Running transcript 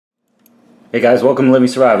Hey guys, welcome to Living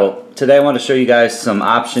Survival. Today I want to show you guys some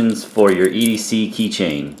options for your EDC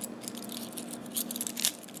keychain.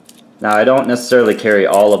 Now I don't necessarily carry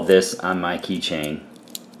all of this on my keychain.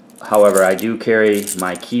 However, I do carry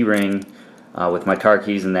my key ring with my car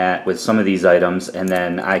keys and that with some of these items, and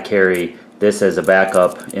then I carry this as a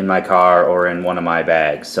backup in my car or in one of my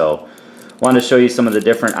bags. So I wanted to show you some of the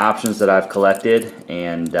different options that I've collected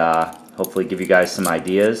and hopefully give you guys some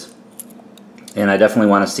ideas. And I definitely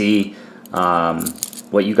want to see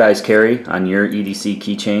what you guys carry on your EDC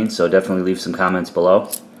keychain, so definitely leave some comments below.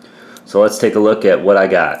 So let's take a look at what I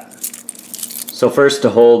got. So first, to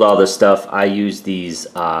hold all this stuff, I use these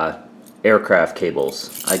aircraft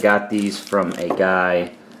cables. I got these from a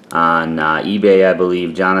guy on eBay, I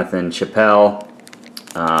believe, Jonathan Chappelle.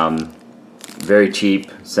 Very cheap,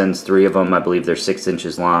 sends 3 of them. I believe they're 6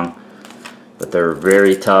 inches long, but they're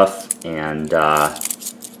very tough and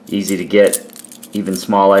easy to get. Even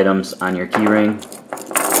small items on your keyring.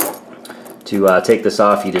 To take this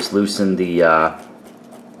off, you just loosen the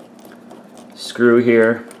screw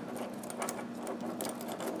here,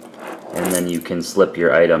 and then you can slip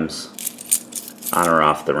your items on or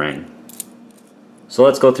off the ring. So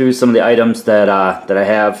let's go through some of the items that I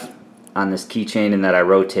have on this keychain and that I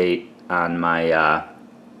rotate on my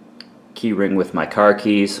key ring with my car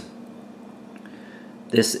keys.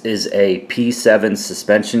 This is a P7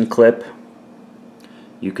 suspension clip.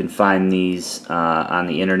 You can find these on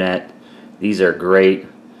the internet. These are great.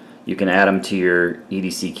 You can add them to your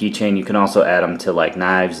EDC keychain. You can also add them to like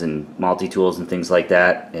knives and multi-tools and things like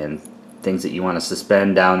that, and things that you want to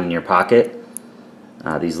suspend down in your pocket.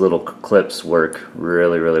 These little clips work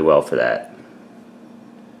really well for that.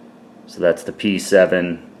 So that's the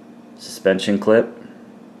P7 suspension clip.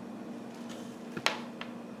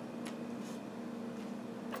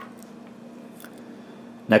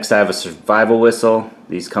 Next, I have a survival whistle.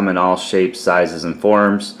 These come in all shapes, sizes, and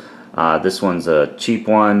forms. This one's a cheap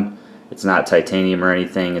one. It's not titanium or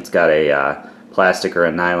anything. It's got a plastic or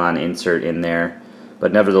a nylon insert in there,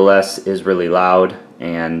 but nevertheless is really loud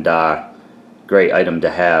and great item to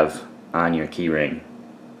have on your keyring.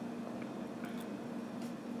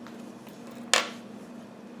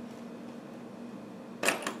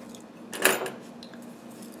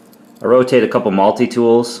 I rotate a couple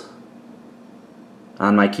multi-tools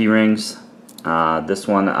on my key rings. This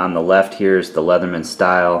one on the left here is the Leatherman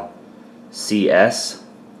Style CS.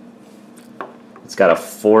 It's got a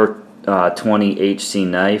 420 HC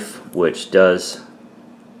knife, which does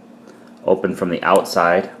open from the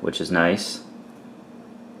outside, which is nice.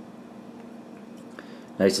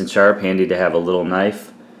 Nice and sharp, handy to have a little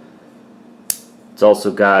knife. It's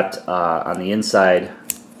also got on the inside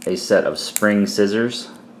a set of spring scissors.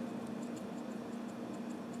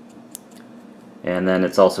 And then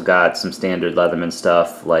it's also got some standard Leatherman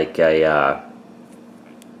stuff like a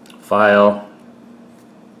file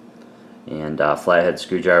and a flathead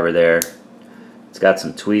screwdriver there. It's got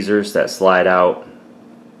some tweezers that slide out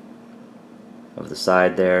of the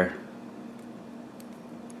side there.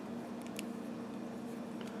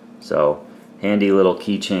 So handy little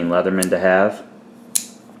keychain Leatherman to have.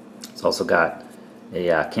 It's also got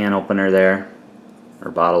a can opener there, or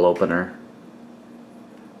bottle opener.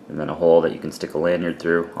 And then a hole that you can stick a lanyard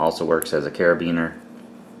through. Also works as a carabiner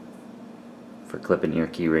for clipping your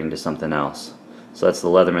keyring to something else. So that's the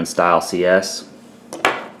Leatherman Style CS.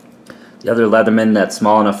 The other Leatherman that's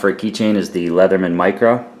small enough for a keychain is the Leatherman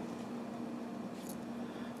Micro.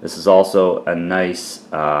 This is also a nice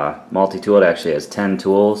multi-tool. It actually has 10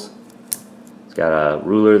 tools. It's got a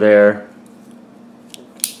ruler there.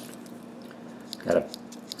 It's got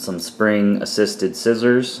some spring assisted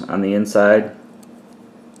scissors on the inside.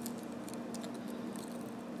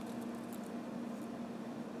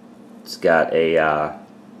 It's got a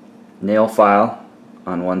nail file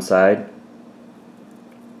on one side,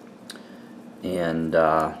 and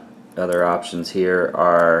other options here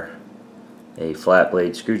are a flat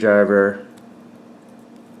blade screwdriver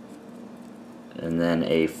and then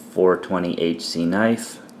a 420 HC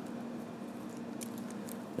knife.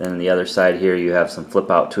 Then on the other side here you have some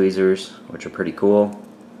flip out tweezers, which are pretty cool.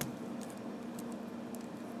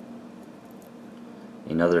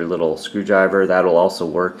 Another little screwdriver that will also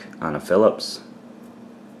work on a Phillips.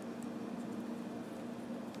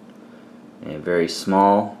 A very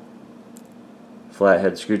small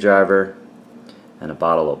flathead screwdriver and a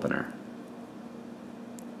bottle opener.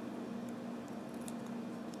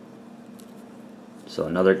 So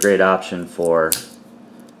another great option for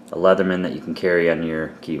a Leatherman that you can carry on your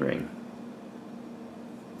keyring.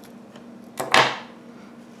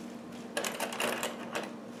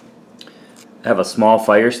 I have a small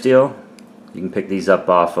fire steel You can pick these up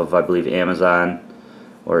off of, I believe, Amazon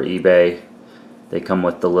or eBay. They come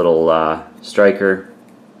with the little striker,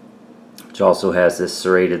 which also has this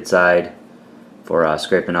serrated side for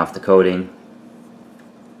scraping off the coating.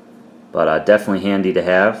 But definitely handy to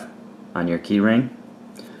have on your key ring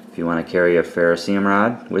if you want to carry a ferrocerium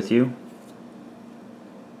rod with you.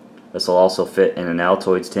 This will also fit in an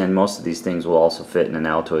Altoids tin. Most of these things will also fit in an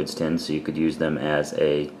Altoids tin, so you could use them as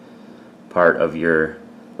a part of your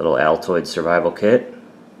little Altoids survival kit.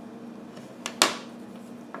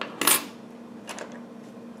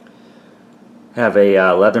 Have a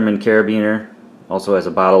Leatherman carabiner. Also has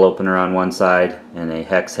a bottle opener on one side and a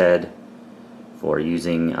hex head for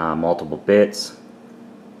using multiple bits.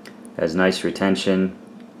 Has nice retention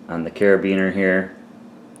on the carabiner here.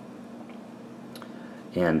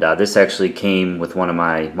 And this actually came with one of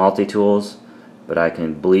my multi-tools, but I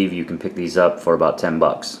can believe you can pick these up for about 10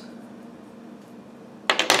 bucks.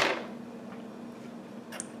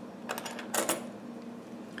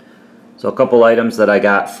 So a couple items that I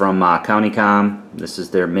got from CountyCom. This is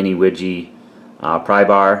their mini widgie pry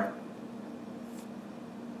bar.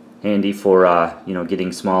 Handy for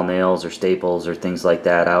getting small nails or staples or things like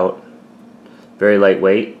that out. Very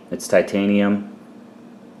lightweight. It's titanium.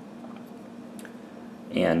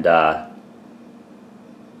 And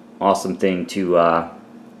awesome thing to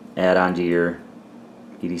add onto your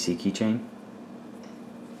EDC keychain.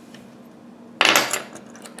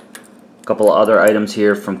 A couple of other items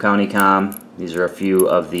here from CountyCom. These are a few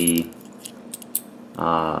of the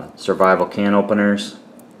survival can openers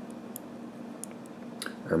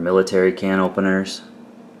or military can openers.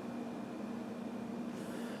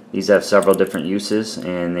 These have several different uses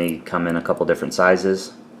and they come in a couple different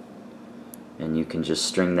sizes, and you can just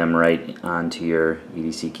string them right onto your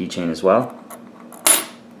EDC keychain as well.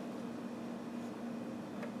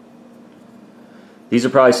 These are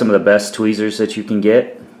probably some of the best tweezers that you can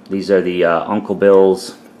get. These are the Uncle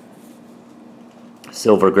Bill's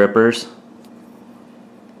silver grippers.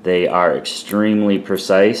 They are extremely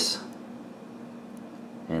precise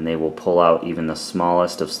and they will pull out even the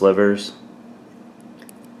smallest of slivers.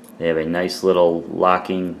 They have a nice little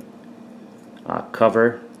locking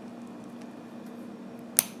cover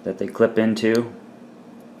that they clip into,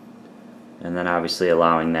 and then obviously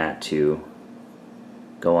allowing that to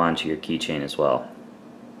go onto your keychain as well.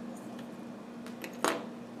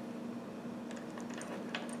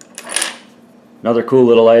 Another cool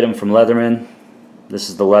little item from Leatherman. This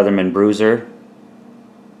is the Leatherman Bruiser.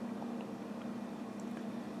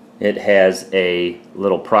 It has a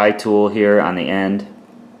little pry tool here on the end.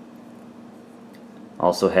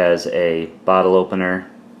 Also has a bottle opener.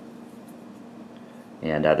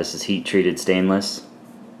 And this is heat treated stainless.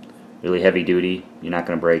 Really heavy duty. You're not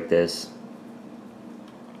going to break this.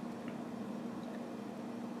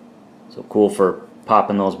 So cool for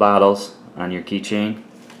popping those bottles on your keychain.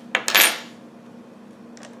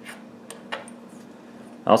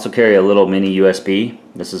 I also carry a little mini USB.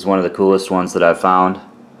 This is one of the coolest ones that I've found.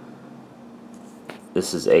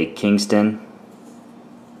 This is a Kingston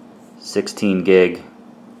 16 gig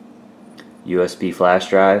USB flash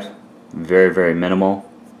drive. Very, very minimal.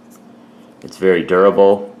 It's very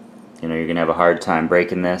durable. You know, you're gonna have a hard time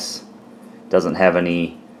breaking this. Doesn't have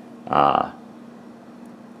any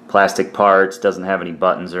plastic parts, doesn't have any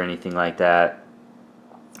buttons or anything like that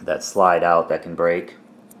that slide out that can break.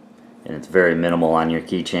 And it's very minimal on your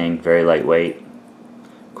keychain, very lightweight.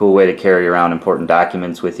 Cool way to carry around important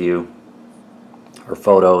documents with you, or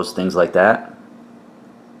photos, things like that.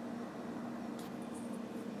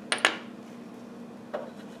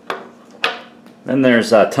 Then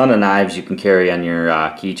there's a ton of knives you can carry on your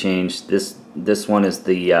keychains. This one is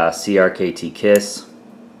the CRKT Kiss.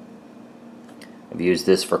 I've used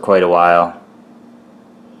this for quite a while.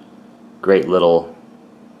 Great little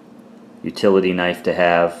utility knife to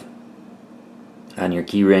have on your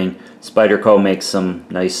keyring. Spyderco makes some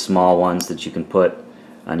nice small ones that you can put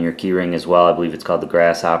on your keyring as well. I believe it's called the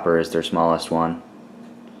Grasshopper, is their smallest one.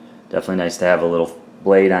 Definitely nice to have a little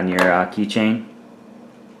blade on your keychain.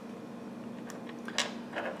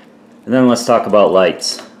 And then let's talk about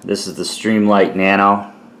lights. This is the Streamlight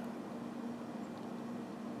Nano.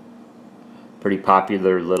 Pretty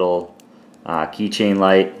popular little keychain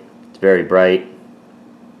light. It's very bright.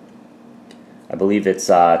 I believe it's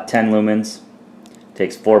 10 lumens.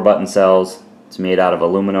 Takes 4 button cells. It's made out of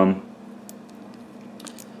aluminum.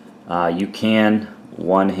 You can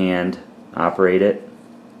one-hand operate it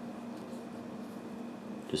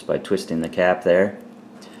just by twisting the cap there.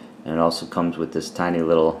 And it also comes with this tiny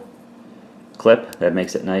little clip that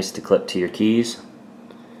makes it nice to clip to your keys.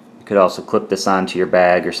 You could also clip this onto your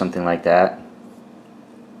bag or something like that.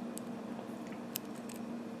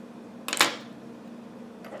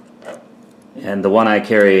 And the one I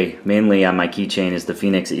carry mainly on my keychain is the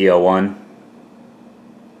Phoenix EO1.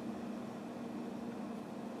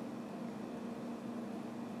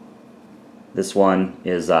 This one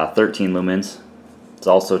is 13 lumens. It's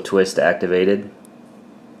also twist activated.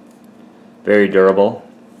 Very durable.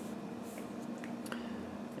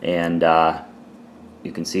 And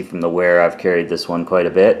you can see from the wear I've carried this one quite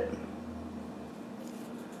a bit.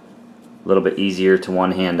 A little bit easier to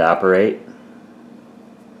one-hand operate.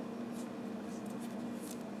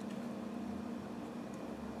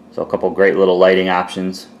 So a couple great little lighting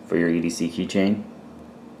options for your EDC keychain.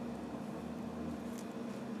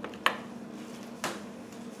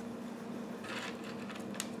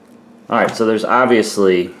 Alright, so there's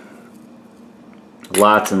obviously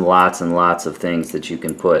lots and lots and lots of things that you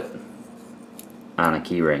can put on a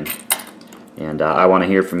keyring. And I want to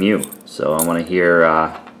hear from you. So I want to hear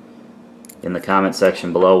in the comment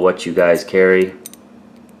section below what you guys carry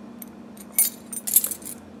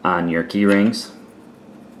on your key rings.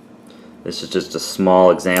 This is just a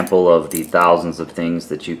small example of the thousands of things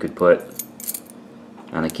that you could put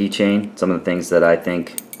on a keychain. Some of the things that I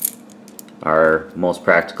think are most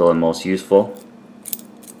practical and most useful.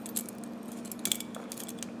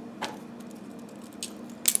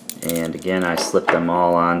 And again, I slip them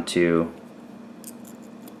all onto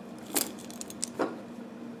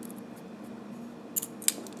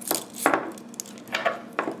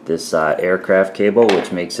this aircraft cable,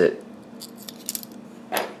 which makes it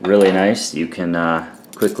really nice. You can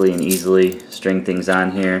quickly and easily string things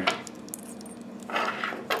on here,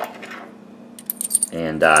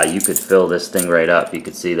 and you could fill this thing right up. You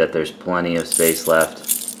could see that there's plenty of space left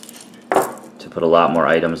to put a lot more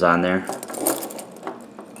items on there.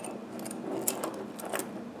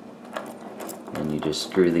 And you just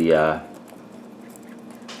screw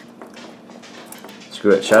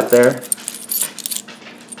it shut there.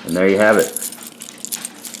 And there you have it.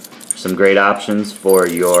 Some great options for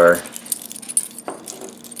your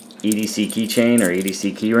EDC keychain or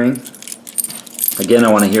EDC keyring. Again,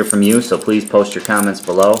 I want to hear from you, so please post your comments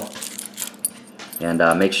below. And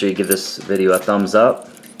make sure you give this video a thumbs up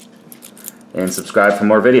and subscribe for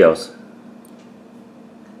more videos.